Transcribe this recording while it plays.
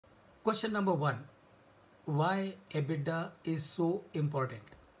Question number one, why EBITDA is so important?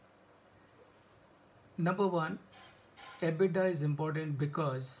 Number one, EBITDA is important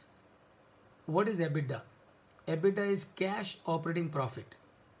because what is EBITDA? EBITDA is cash operating profit.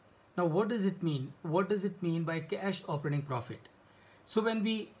 Now, what does it mean? What does it mean by cash operating profit? So, when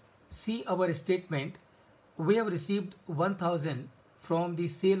we see our statement, we have received 1000 from the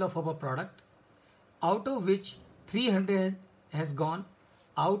sale of our product, out of which 300 has gone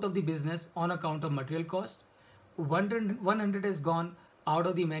out of the business on account of material cost, 100 has gone out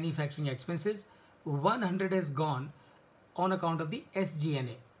of the manufacturing expenses, 100 has gone on account of the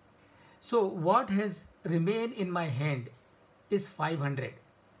SG&A. So what has remained in my hand is 500.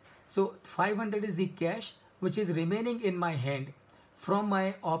 So 500 is the cash which is remaining in my hand from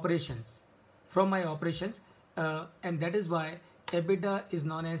my operations, and that is why EBITDA is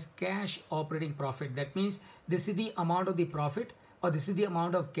known as cash operating profit. That means this is the amount of the profit, or this is the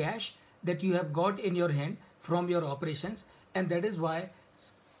amount of cash that you have got in your hand from your operations, and that is why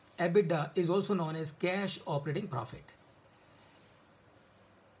EBITDA is also known as cash operating profit.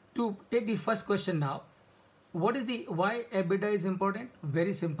 To take the first question now, why EBITDA is important?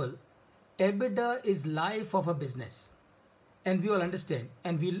 Very simple. EBITDA is life of a business, and we all understand,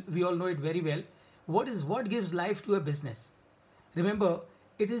 and we all know it very well. What gives life to a business? Remember,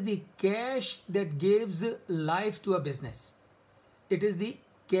 it is the cash that gives life to a business. It is the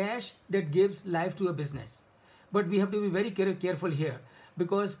cash that gives life to a business. But we have to be very careful here,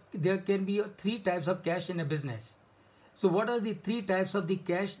 because there can be three types of cash in a business. So what are the three types of the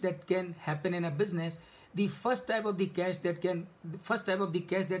cash that can happen in a business? The first type of the cash that can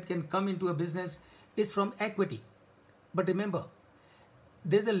come into a business is from equity. But remember,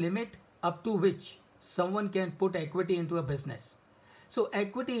 there's a limit up to which someone can put equity into a business. So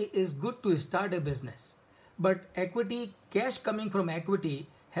equity is good to start a business, but cash coming from equity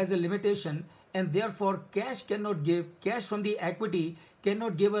has a limitation, and therefore cash from the equity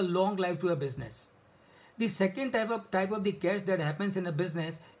cannot give a long life to a business. The second type of the cash that happens in a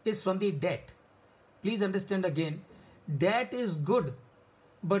business is from the debt. Please understand again, debt is good,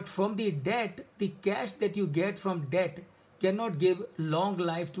 but from the debt, the cash that you get from debt cannot give long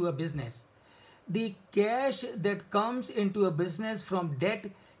life to a business. The cash that comes into a business from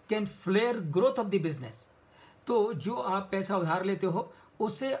debt can flare growth of the business. तो जो आप पैसा उधार लेते हो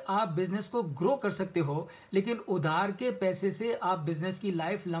उससे आप business को ग्रो कर सकते हो, लेकिन उधार के पैसे से आप बिजनेस की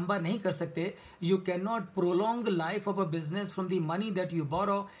लाइफ लंबा नहीं कर सकते. You can not prolong life of a business from the money that you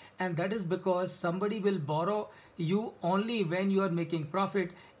borrow, and that is because somebody will borrow you only when you are making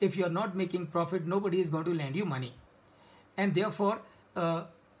profit. If you are not making profit, nobody is going to lend you money. And therefore,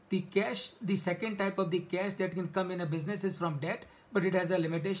 the second type of the cash that can come in a business is from debt, but it has a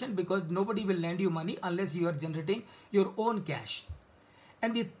limitation because nobody will lend you money unless you are generating your own cash.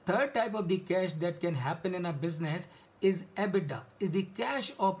 And the third type of the cash that can happen in a business is EBITDA, is the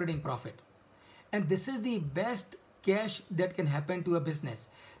cash operating profit. And this is the best cash that can happen to a business.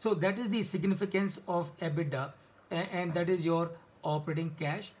 So that is the significance of EBITDA, and that is your operating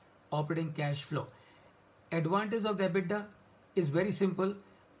cash flow. Advantage of the EBITDA is very simple.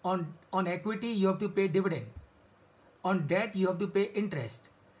 On equity, you have to pay dividend. On debt, you have to pay interest.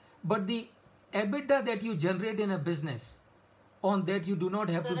 But the EBITDA that you generate in a business, on that you do not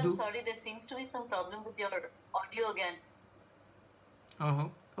have to do. Sorry, there seems to be some problem with your audio again.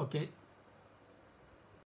 Okay.